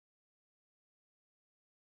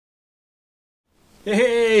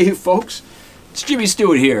Hey folks, it's Jimmy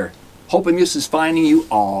Stewart here, hoping this is finding you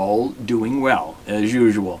all doing well, as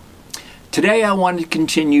usual. Today I wanted to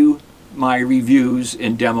continue my reviews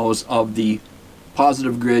and demos of the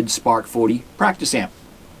Positive Grid Spark 40 practice amp.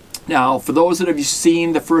 Now, for those that have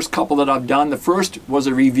seen the first couple that I've done, the first was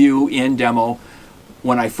a review and demo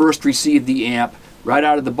when I first received the amp, right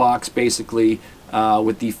out of the box basically,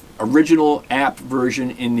 with the original app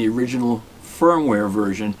version in the original firmware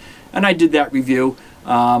version. And I did that review.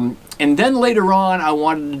 And then later on I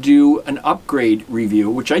wanted to do an upgrade review,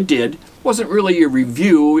 which I did. It wasn't really a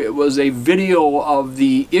review, it was a video of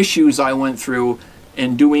the issues I went through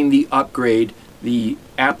in doing the upgrade, the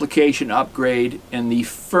application upgrade and the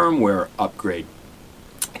firmware upgrade.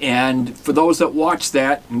 And for those that watched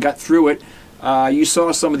that and got through it, you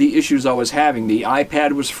saw some of the issues I was having. The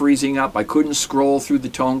iPad was freezing up. I couldn't scroll through the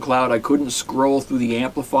tone cloud. I couldn't scroll through the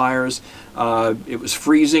amplifiers. It was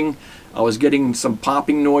freezing. I was getting some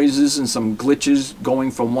popping noises and some glitches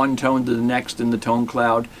going from one tone to the next in the tone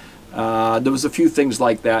cloud. There was a few things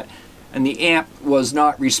like that. And the amp was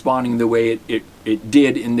not responding the way it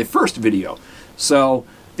did in the first video. So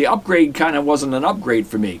the upgrade kind of wasn't an upgrade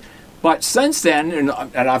for me. But since then, and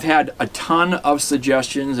I've had a ton of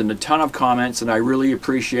suggestions and a ton of comments, and I really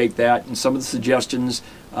appreciate that. And some of the suggestions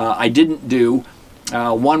I didn't do.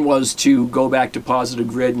 One was to go back to Positive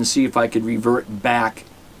Grid and see if I could revert back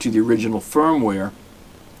to the original firmware.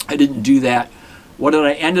 I didn't do that. What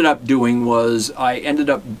I ended up doing was I ended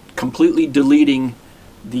up completely deleting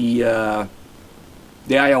the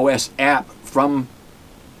iOS app from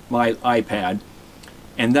my iPad.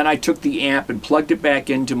 And then I took the amp and plugged it back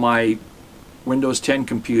into my Windows 10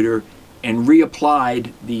 computer and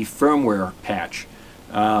reapplied the firmware patch.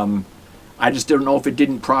 I just don't know if it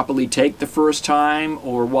didn't properly take the first time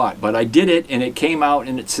or what, but I did it and it came out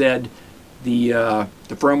and it said the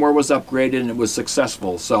firmware was upgraded and it was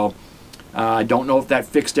successful. So I don't know if that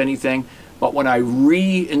fixed anything, but when I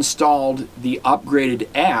reinstalled the upgraded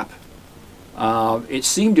app, it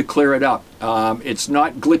seemed to clear it up. It's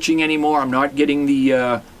not glitching anymore. I'm not getting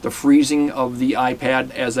the freezing of the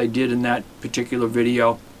iPad as I did in that particular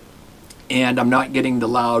video, and I'm not getting the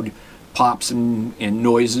loud pops and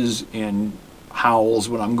noises and howls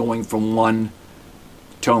when I'm going from one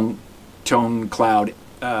tone cloud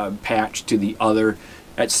patch to the other.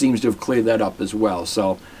 That seems to have cleared that up as well.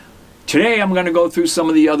 So today I'm going to go through some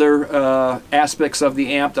of the other aspects of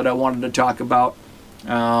the amp that I wanted to talk about.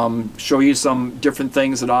 Show you some different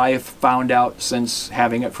things that I have found out since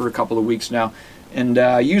having it for a couple of weeks now, and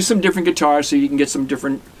use some different guitars so you can get some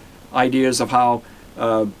different ideas of how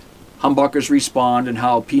humbuckers respond and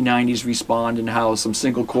how P90s respond, and how some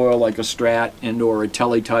single coil like a Strat and or a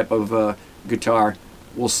Tele type of guitar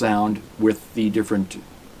will sound with the different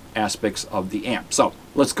aspects of the amp. So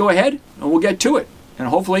let's go ahead and we'll get to it, and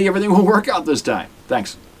hopefully everything will work out this time.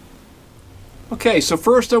 Thanks. Okay, so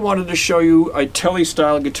first I wanted to show you a Tele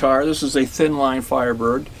style guitar. This is a thin line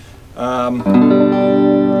Firebird. And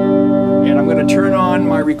I'm going to turn on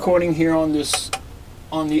my recording here on the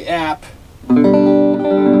app. So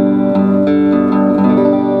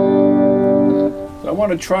I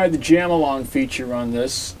want to try the jam along feature on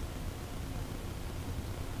this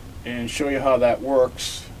and show you how that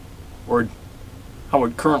works, or how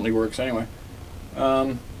it currently works anyway.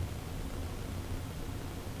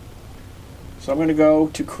 So I'm going to go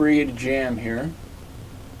to create a jam here.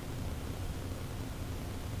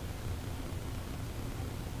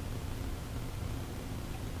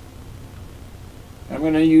 I'm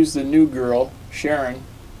going to use the new girl, Sharon.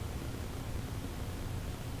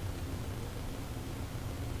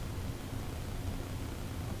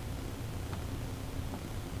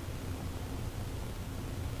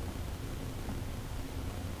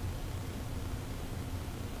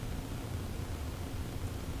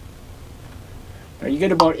 Now you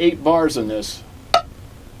get about 8 bars in this.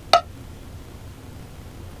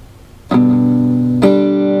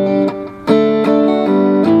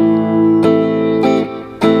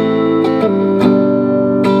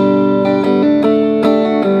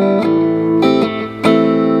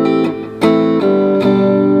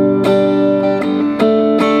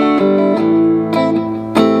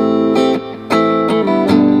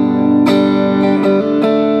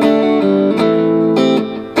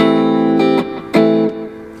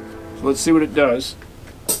 Let's see what it does.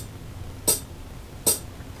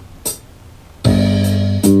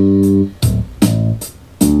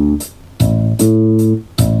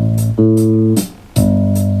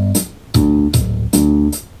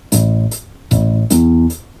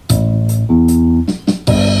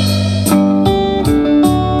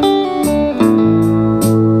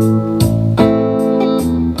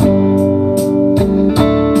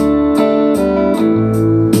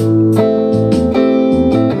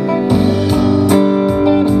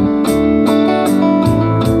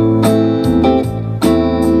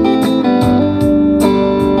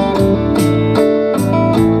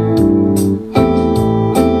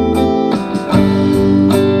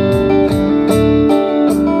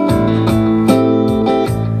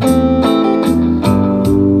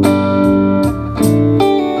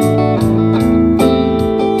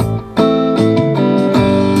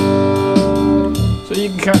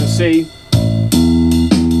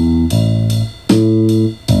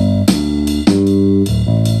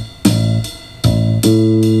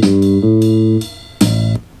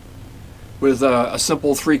 with a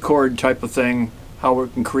simple 3-chord type of thing, how we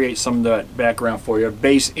can create some of that background for you,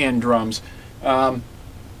 bass and drums. I'm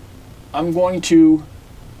going to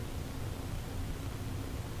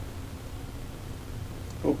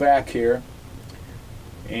go back here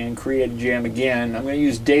and create a jam again. I'm going to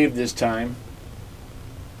use Dave this time.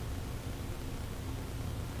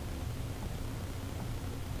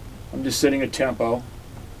 I'm just setting a tempo.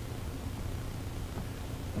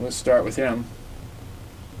 Let's start with him.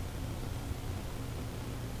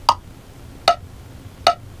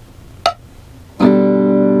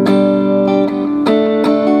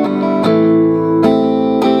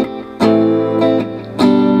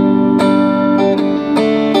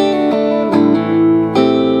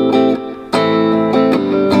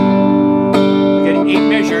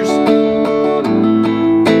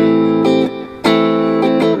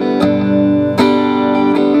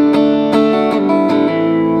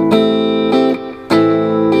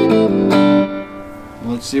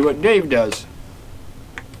 See what Dave does.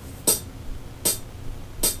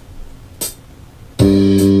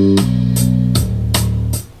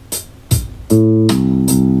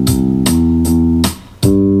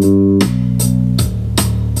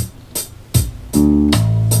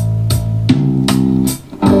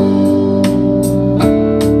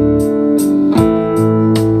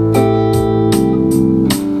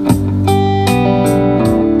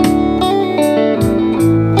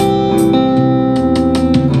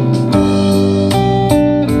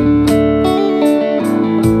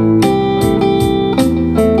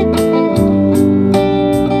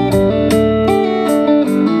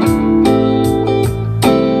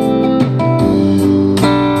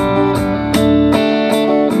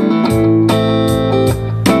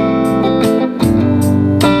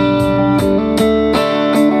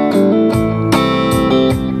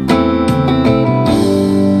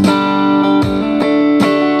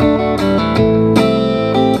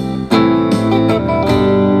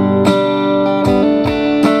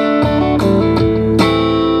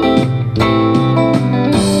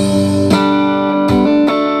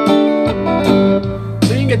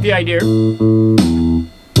 The idea.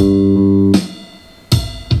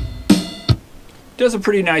 Does a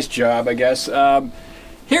pretty nice job, I guess.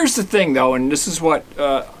 Here's the thing, though, and this is what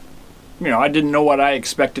I didn't know what I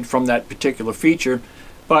expected from that particular feature.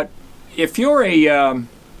 But if you're a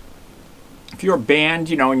band,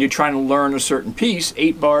 and you're trying to learn a certain piece,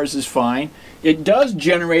 8 bars is fine. It does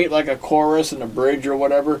generate like a chorus and a bridge or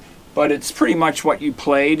whatever, but it's pretty much what you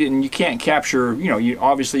played, and you can't capture.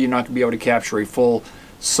 Obviously you're not going to be able to capture a full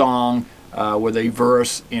song with a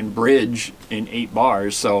verse and bridge in 8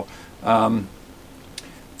 bars. So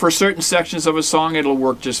for certain sections of a song it'll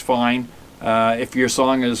work just fine. If your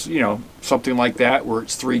song is something like that where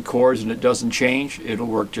it's 3 chords and it doesn't change, it'll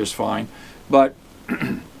work just fine, but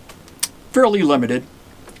fairly limited.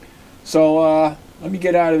 So let me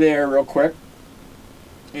get out of there real quick,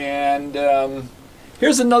 and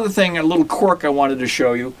here's another thing, a little quirk I wanted to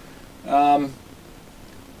show you.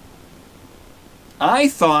 I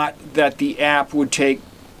thought that the app would take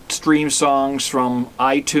stream songs from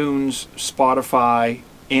iTunes, Spotify,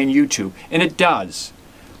 and YouTube, and it does,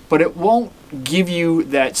 but it won't give you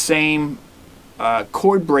that same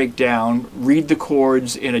chord breakdown, read the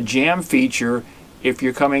chords in a jam feature if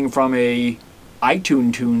you're coming from a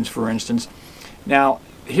iTunes tunes, for instance. Now,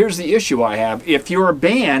 here's the issue I have. If you're a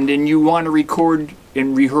band and you want to record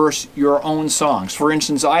and rehearse your own songs. For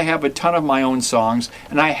instance, I have a ton of my own songs,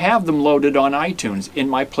 and I have them loaded on iTunes, in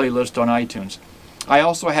my playlist on iTunes. I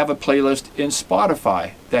also have a playlist in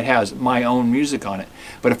Spotify that has my own music on it.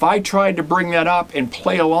 But if I tried to bring that up and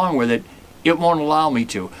play along with it, it won't allow me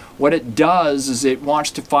to. What it does is it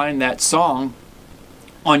wants to find that song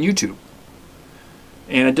on YouTube.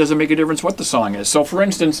 And it doesn't make a difference what the song is. So for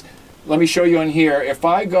instance, let me show you on here. If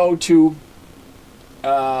I go to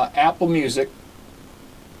Apple Music,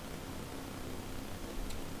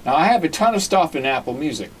 now I have a ton of stuff in Apple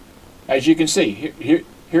Music. As you can see,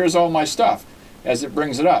 here's all my stuff as it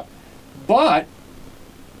brings it up. But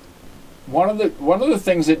one of the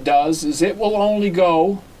things it does is it will only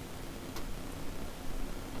go,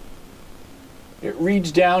 it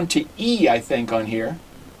reads down to E, I think, on here.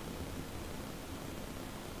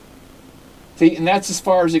 See, and that's as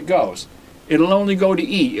far as it goes. It'll only go to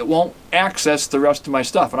E. It won't access the rest of my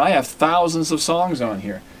stuff. And I have thousands of songs on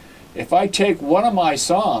here. If I take one of my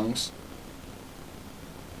songs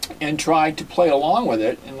and try to play along with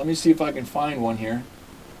it, and let me see if I can find one here.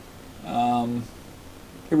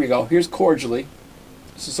 Here we go. Here's Cordially.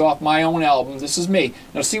 This is off my own album. This is me.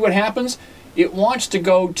 Now see what happens? It wants to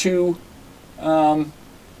go to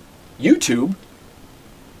YouTube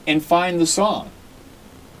and find the song.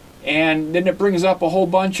 And then it brings up a whole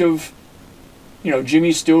bunch of,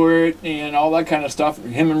 Jimmy Stewart and all that kind of stuff,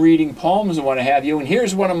 him reading poems and what have you. And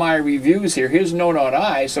here's one of my reviews here. Here's No Not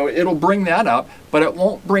I. So it'll bring that up, but it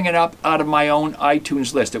won't bring it up out of my own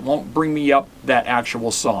iTunes list. It won't bring me up that actual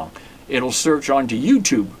song. It'll search onto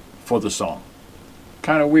YouTube for the song.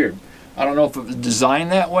 Kind of weird. I don't know if it was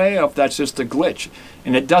designed that way or if that's just a glitch.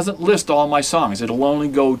 And it doesn't list all my songs. It'll only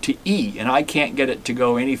go to E, and I can't get it to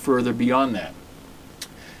go any further beyond that.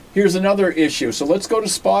 Here's another issue. So let's go to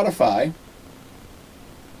Spotify.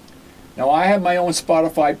 Now I have my own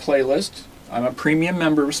Spotify playlist. I'm a premium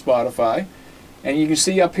member of Spotify. And you can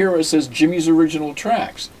see up here where it says Jimmy's Original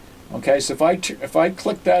Tracks. Okay, so if I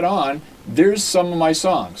click that on, there's some of my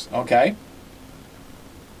songs. Okay,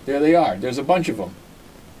 there they are. There's a bunch of them.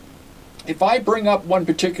 If I bring up one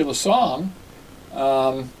particular song,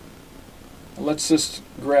 let's just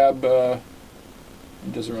grab, it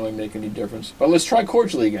doesn't really make any difference, but let's try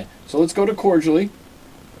Cordially again. So let's go to Cordially.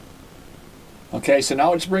 Okay, so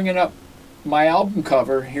now it's bringing up my album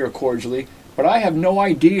cover here, Cordially, but I have no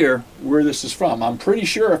idea where this is from. I'm pretty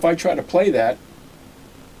sure if I try to play that,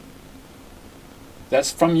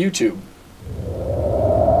 that's from YouTube.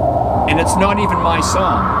 And it's not even my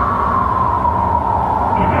song.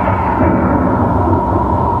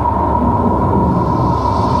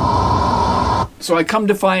 So I come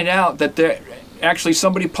to find out that actually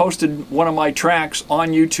somebody posted one of my tracks on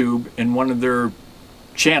YouTube in one of their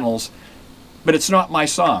channels, but it's not my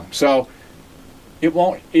song. So it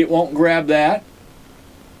won't grab that.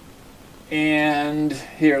 And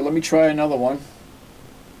here, let me try another one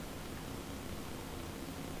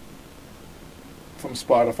from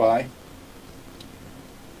Spotify.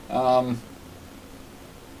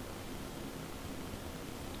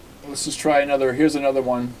 Let's just try another. Here's another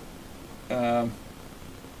one.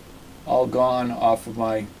 All Gone off of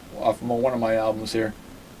one of my albums here.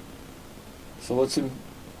 So let's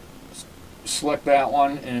select that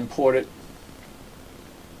one and import it.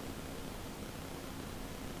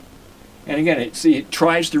 And again, it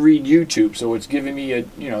tries to read YouTube, so it's giving me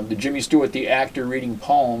the Jimmy Stewart, the actor, reading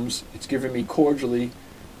poems. It's giving me Cordially.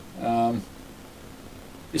 It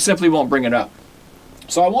simply won't bring it up.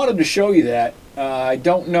 So I wanted to show you that. I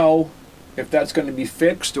don't know if that's going to be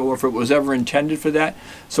fixed or if it was ever intended for that.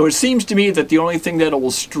 So it seems to me that the only thing that it will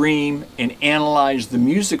stream and analyze the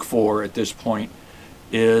music for at this point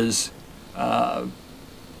is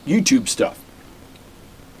YouTube stuff.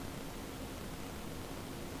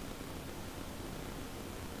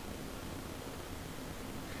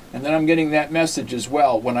 And then I'm getting that message as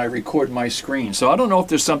well when I record my screen. So I don't know if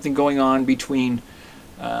there's something going on between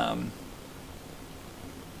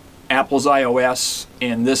Apple's iOS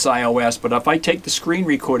and this iOS, but if I take the screen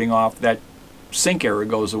recording off, that sync error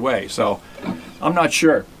goes away. So I'm not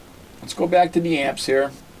sure. Let's go back to the amps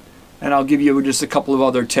here, and I'll give you just a couple of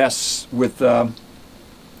other tests with a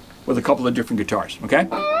couple of different guitars. Okay.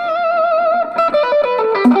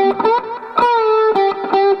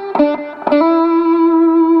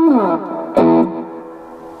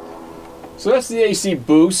 So that's the AC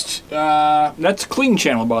boost. That's a clean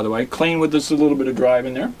channel, by the way. Clean with just a little bit of drive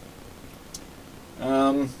in there.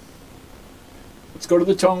 Let's go to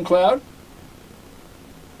the tone cloud.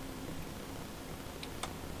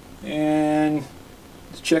 And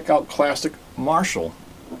let's check out Classic Marshall.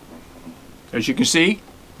 As you can see,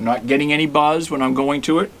 I'm not getting any buzz when I'm going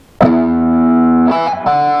to it.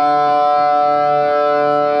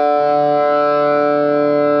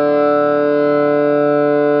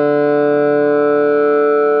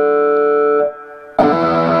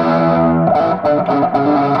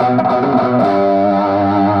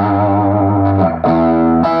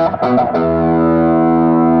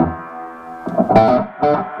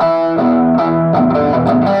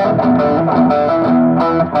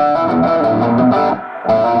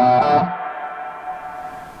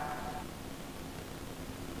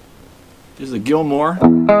 This is a Gilmore.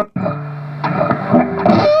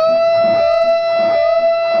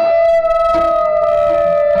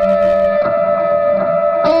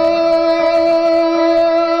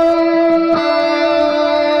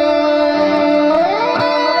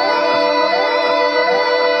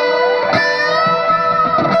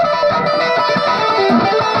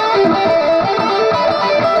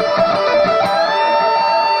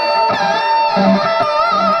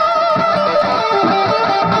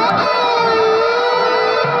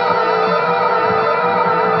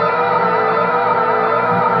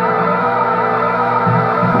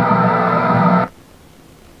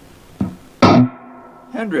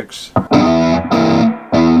 Hendrix.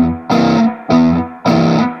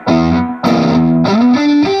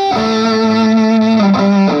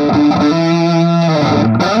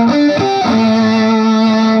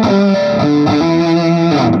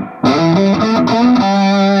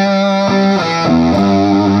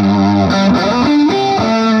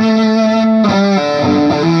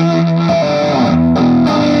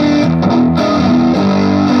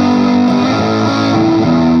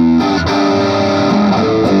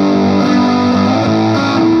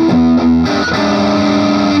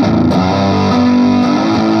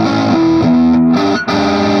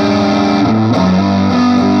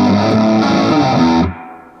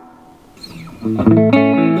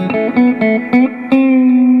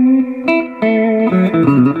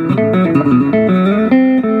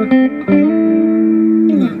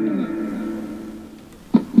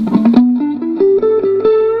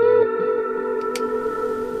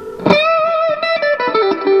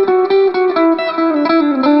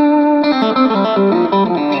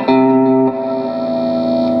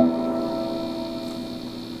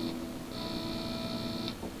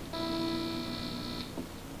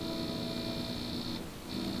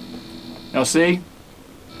 Now see,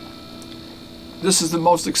 this is the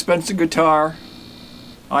most expensive guitar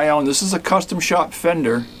I own. This is a custom shop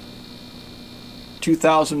Fender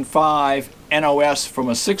 2005 NOS from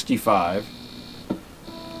a 65,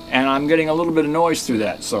 and I'm getting a little bit of noise through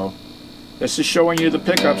that, so this is showing you the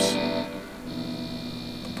pickups.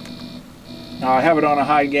 Now I have it on a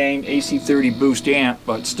high gain AC30 boost amp,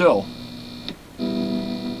 but still.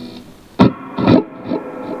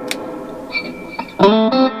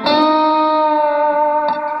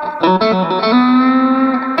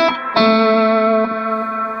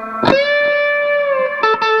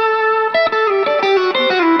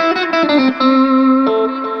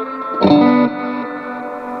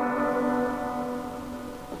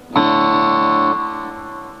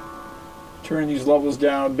 Turn these levels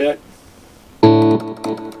down a bit.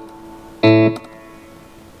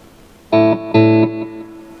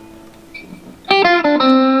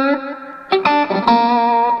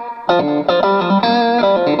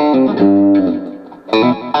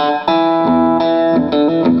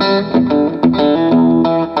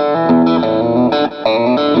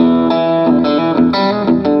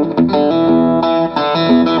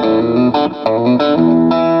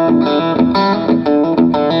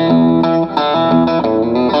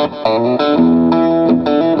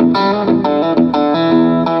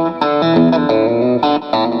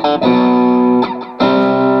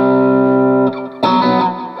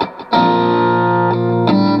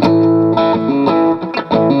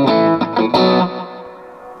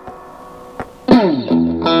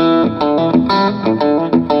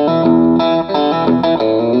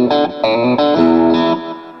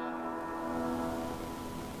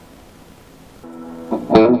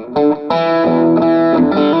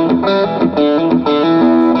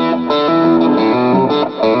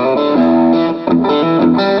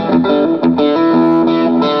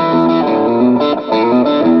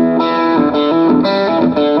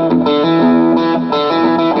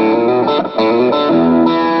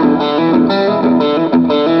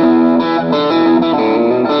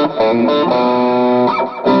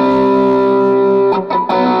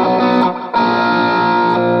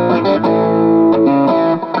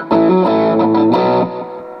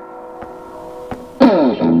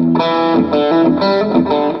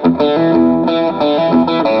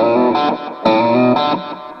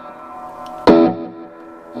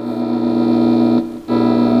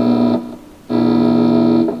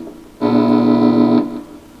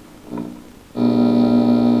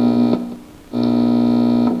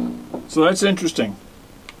 So that's interesting.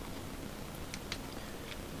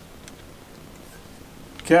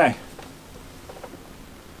 Okay.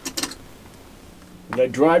 When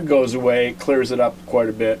that drive goes away, it clears it up quite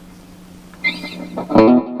a bit.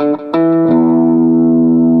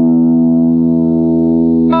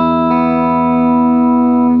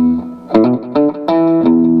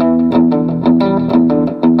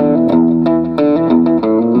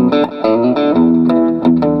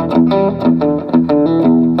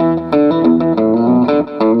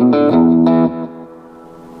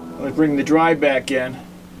 Bring the drive back in.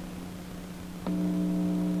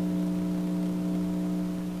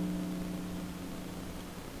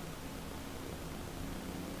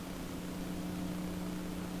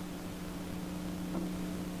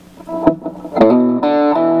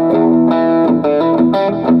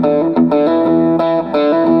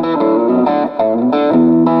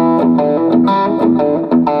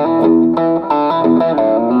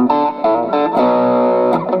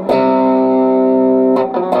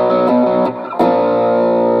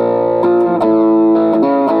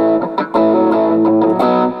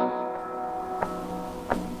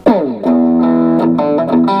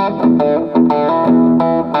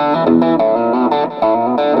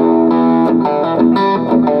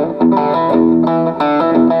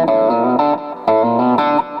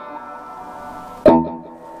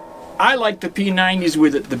 I like the P90s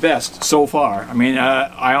with it the best so far. I mean,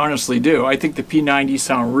 I honestly do. I think the P90s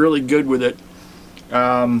sound really good with it,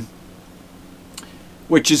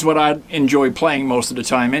 which is what I enjoy playing most of the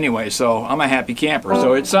time anyway, so I'm a happy camper.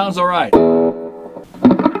 So it sounds all right.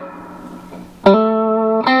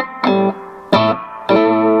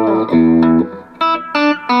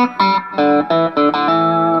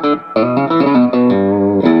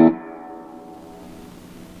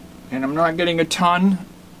 And I'm not getting a ton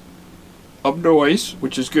of noise,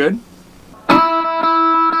 which is good.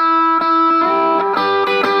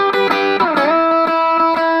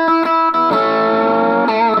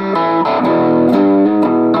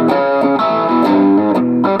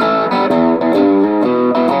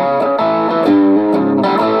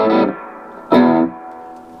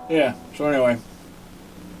 Yeah, so anyway.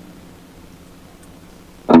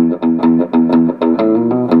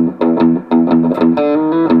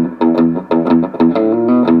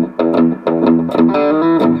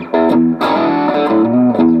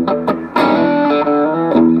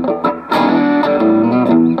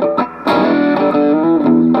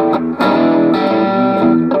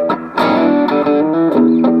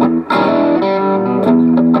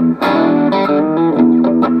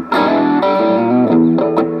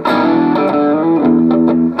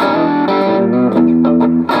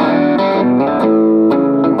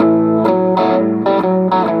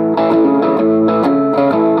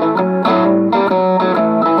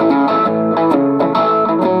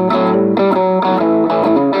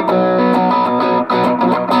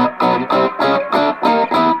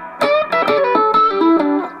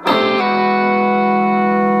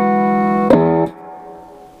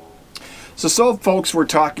 some folks were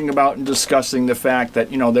talking about and discussing the fact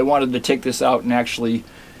that, you know, they wanted to take this out and actually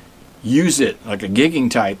use it like a gigging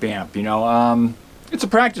type amp, you know. It's a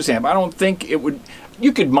practice amp. I don't think it would,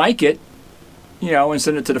 you could mic it, you know, and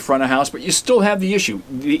send it to the front of house, but you still have the issue.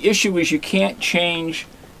 The issue is you can't change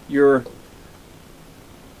your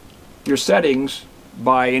settings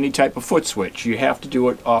by any type of foot switch. You have to do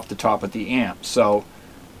it off the top of the amp. So,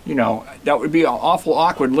 you know, that would be awful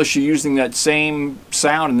awkward unless you're using that same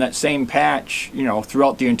sound and that same patch, you know,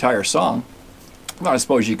 throughout the entire song. Well, I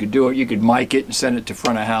suppose you could do it. You could mic it and send it to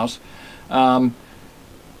front of house.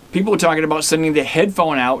 People are talking about sending the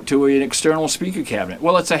headphone out to an external speaker cabinet.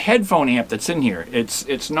 Well, it's a headphone amp that's in here.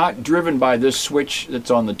 It's not driven by this switch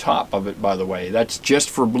that's on the top of it, by the way. That's just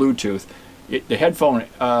for Bluetooth. The headphone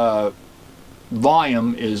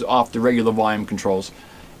volume is off the regular volume controls.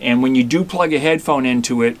 And when you do plug a headphone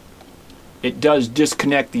into it, it does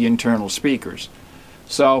disconnect the internal speakers.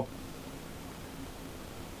 So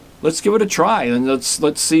let's give it a try and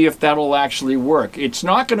let's see if that'll actually work. It's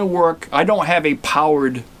not going to work. I don't have a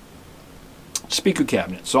powered speaker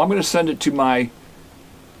cabinet, so I'm going to send it to my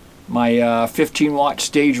 15-watt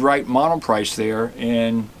stage right monoprice there,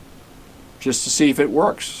 and just to see if it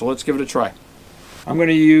works. So let's give it a try. I'm going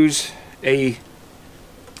to use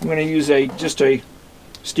just a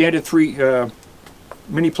standard 3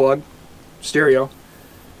 mini plug stereo,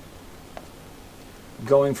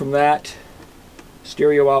 going from that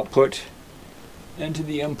stereo output into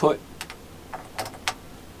the input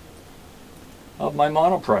of my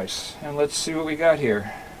monoprice, and let's see what we got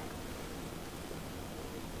here.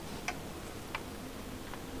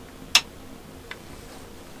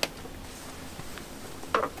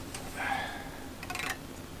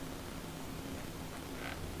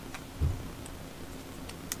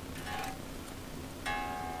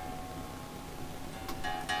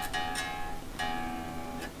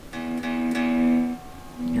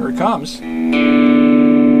 Here it comes.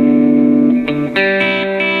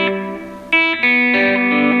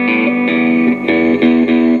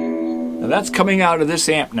 Now that's coming out of this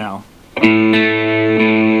amp now.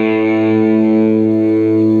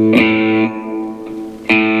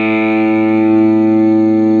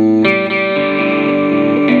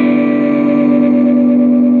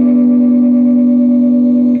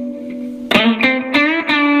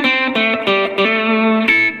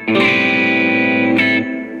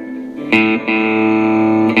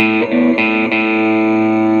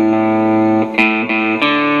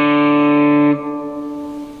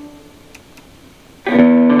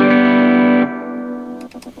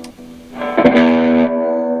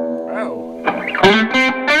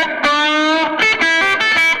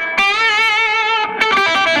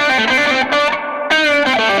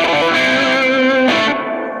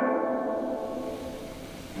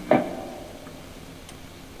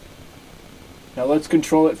 Now let's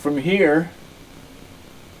control it from here.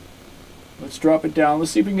 Let's drop it down.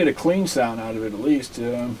 Let's see if we can get a clean sound out of it at least.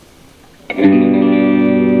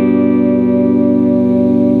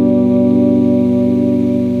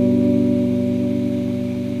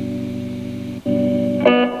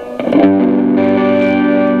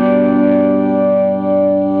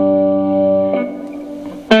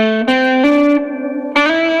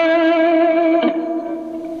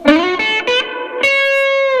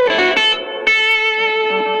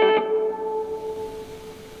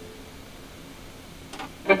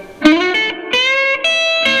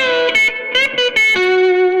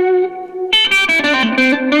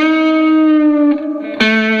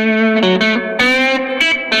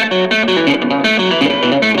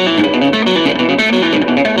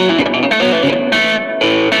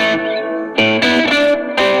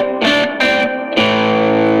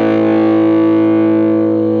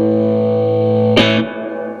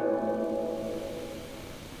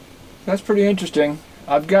 That's pretty interesting.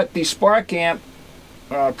 I've got the Spark amp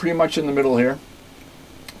pretty much in the middle here.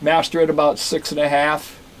 Master at about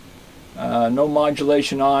 6.5. No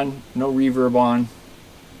modulation on, no reverb on.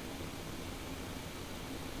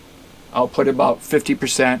 Output about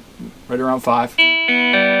 50%, right around 5.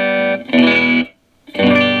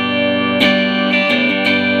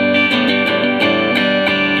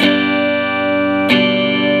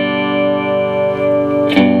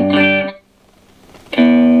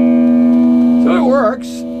 Works.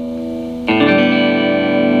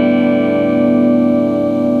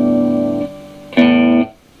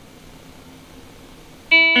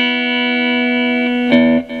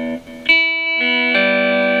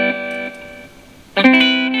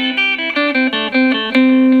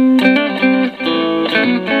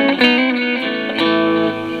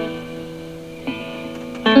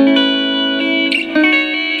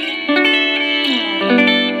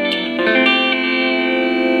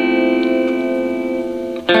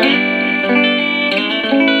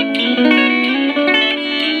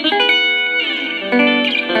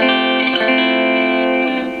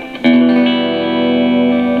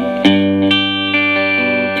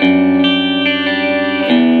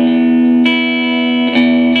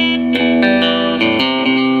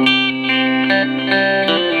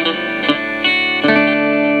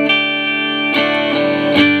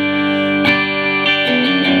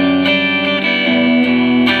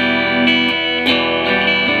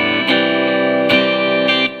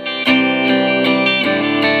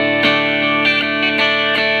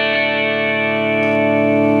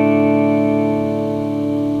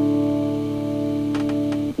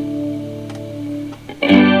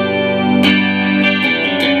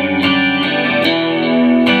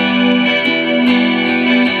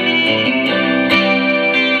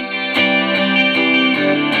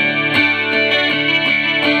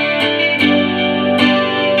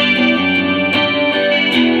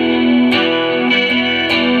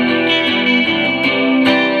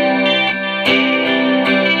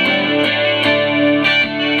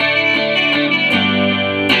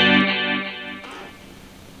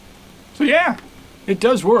 So yeah, it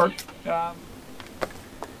does work.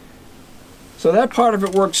 So that part of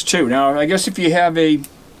it works too. Now I guess if you have a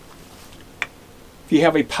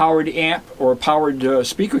powered amp or a powered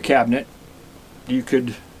speaker cabinet, you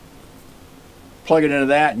could plug it into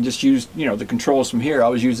that and just use, you know, the controls from here. I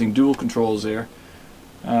was using dual controls there.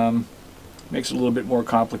 Makes it a little bit more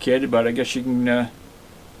complicated, but I guess you can.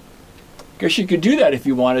 Guess you could do that if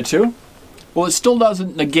you wanted to. Well, it still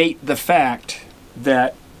doesn't negate the fact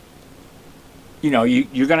that, you know,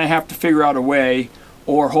 you're going to have to figure out a way,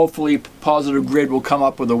 or hopefully Positive Grid will come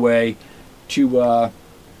up with a way to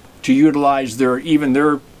utilize their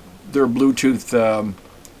Bluetooth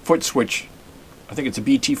foot switch. I think it's a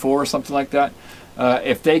BT4 or something like that.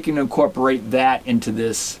 If they can incorporate that into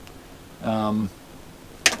this,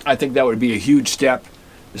 I think that would be a huge step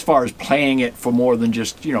as far as playing it for more than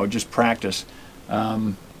just, you know, just practice.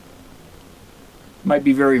 Might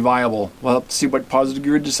be very viable. We'll have to see what Positive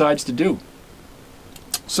Grid decides to do.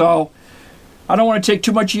 So I don't want to take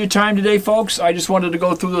too much of your time today, folks. I just wanted to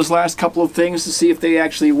go through those last couple of things to see if they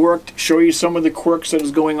actually worked, show you some of the quirks that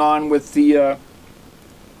is going on with the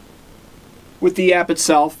app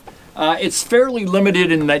itself. It's fairly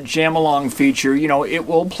limited in that jam along feature. You know, it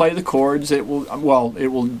will play the chords. It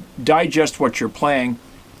will digest what you're playing,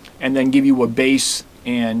 and then give you a bass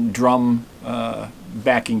and drum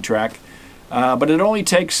backing track. But it only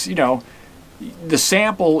takes, you know, the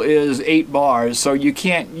sample is 8 bars, so you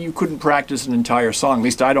couldn't practice an entire song. At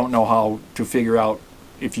least I don't know how to figure out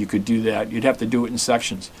if you could do that. You'd have to do it in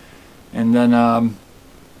sections. And then,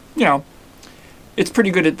 you know, it's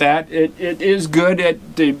pretty good at that. It is good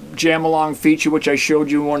at the jam along feature, which I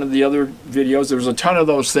showed you in one of the other videos. There's a ton of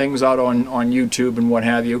those things out on YouTube and what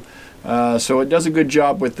have you. So it does a good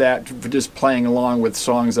job with that, for just playing along with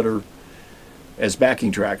songs that are as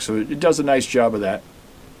backing tracks. So it does a nice job of that.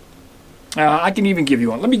 I can even give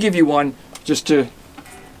you one. Let me give you one just to...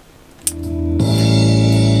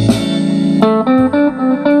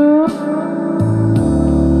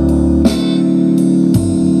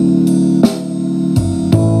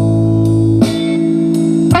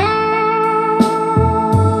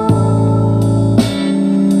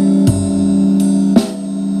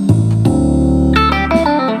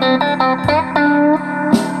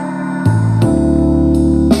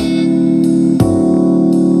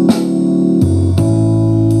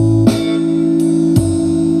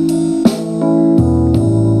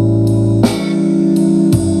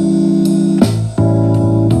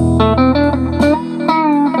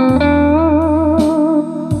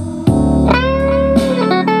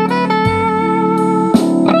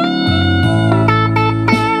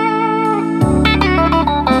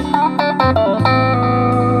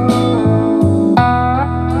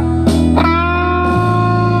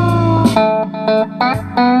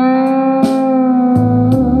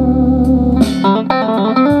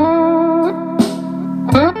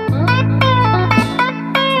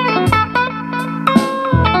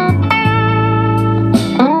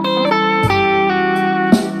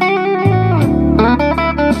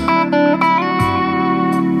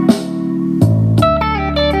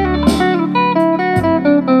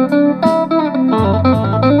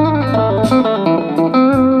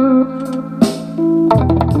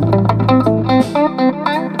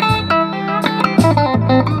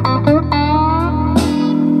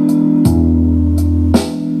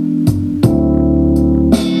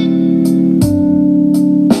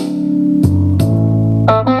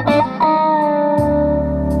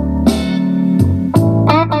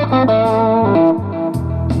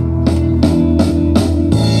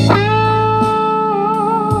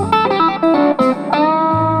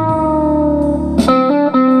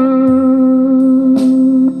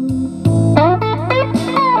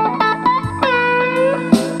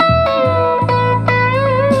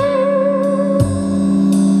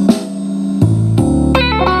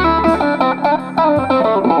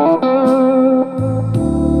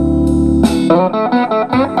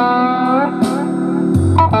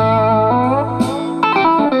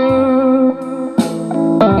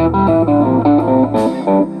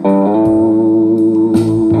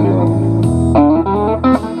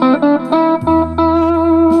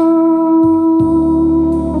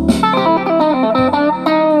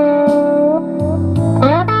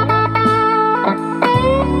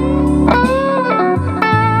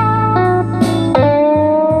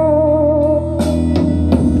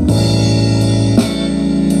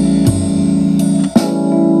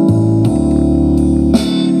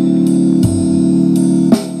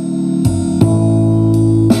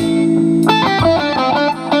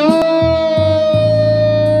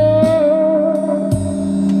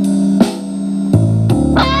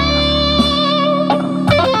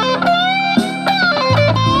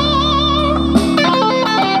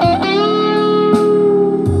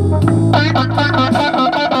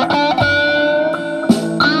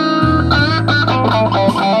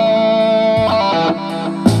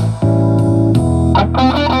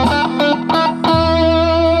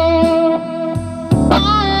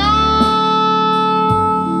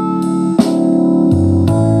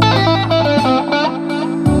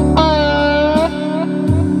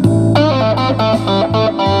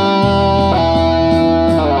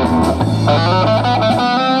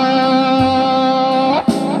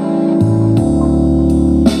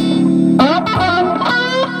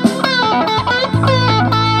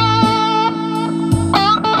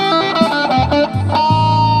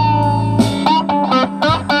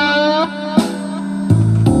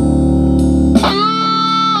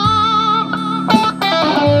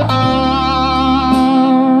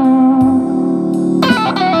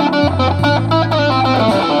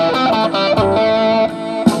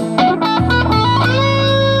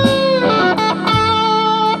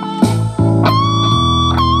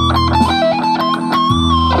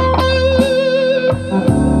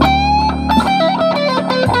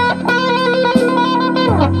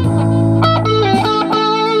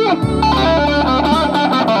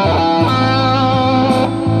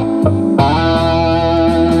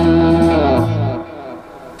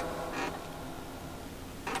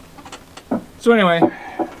 So anyway,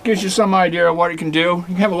 gives you some idea of what it can do. You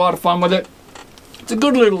can have a lot of fun with it. It's a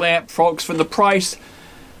good little amp, folks. For the price,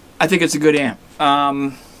 I think it's a good amp.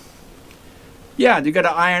 Yeah, you got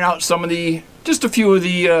to iron out just a few of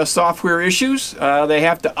the software issues. They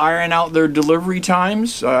have to iron out their delivery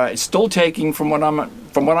times. It's still taking, from what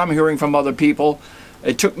I'm hearing from other people,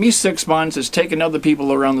 it took me 6 months. It's taken other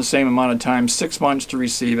people around the same amount of time, 6 months to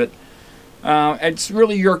receive it. It's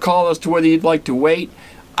really your call as to whether you'd like to wait.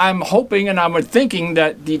 I'm hoping and I'm thinking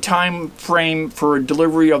that the time frame for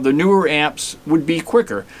delivery of the newer amps would be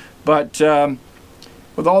quicker. But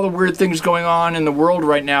with all the weird things going on in the world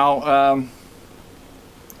right now,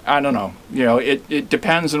 I don't know. You know, it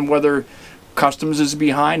depends on whether customs is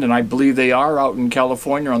behind, and I believe they are out in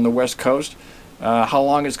California on the West Coast. How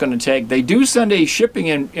long it's going to take. They do send a shipping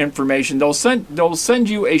information. They'll send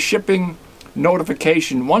you a shipping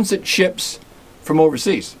notification once it ships from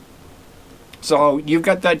overseas. So you've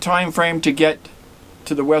got that time frame to get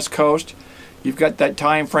to the West Coast. You've got that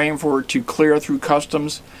time frame for it to clear through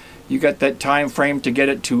customs. You've got that time frame to get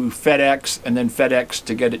it to FedEx, and then FedEx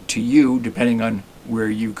to get it to you, depending on where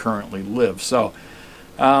you currently live. So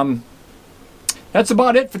that's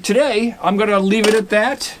about it for today. I'm going to leave it at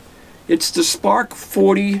that. It's the Spark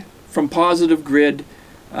 40 from Positive Grid.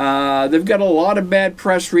 They've got a lot of bad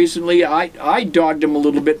press recently. I dogged them a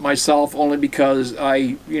little bit myself, only because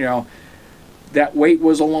that wait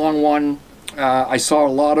was a long one. I saw a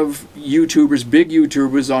lot of YouTubers, big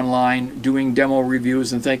YouTubers online, doing demo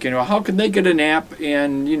reviews and thinking, well, how can they get an app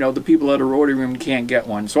and, the people that are ordering them can't get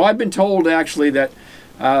one? So I've been told, actually, that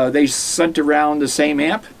they sent around the same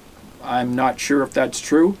amp. I'm not sure if that's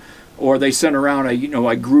true. Or they sent around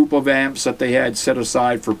a group of amps that they had set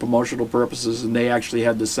aside for promotional purposes, and they actually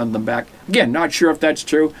had to send them back. Again, not sure if that's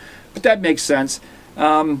true, but that makes sense.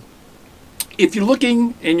 If you're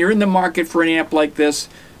looking and you're in the market for an amp like this,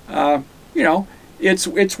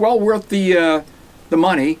 it's well worth the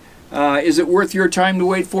money. Is it worth your time to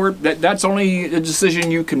wait for it? That's only a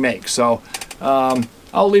decision you can make. So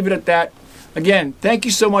I'll leave it at that. Again, thank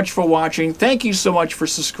you so much for watching. Thank you so much for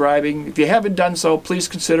subscribing. If you haven't done so, please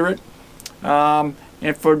consider it.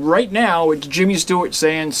 And for right now, it's Jimmy Stewart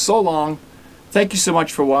saying so long. Thank you so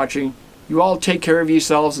much for watching. You all take care of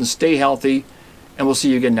yourselves and stay healthy. And we'll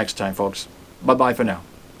see you again next time, folks. Bye-bye for now.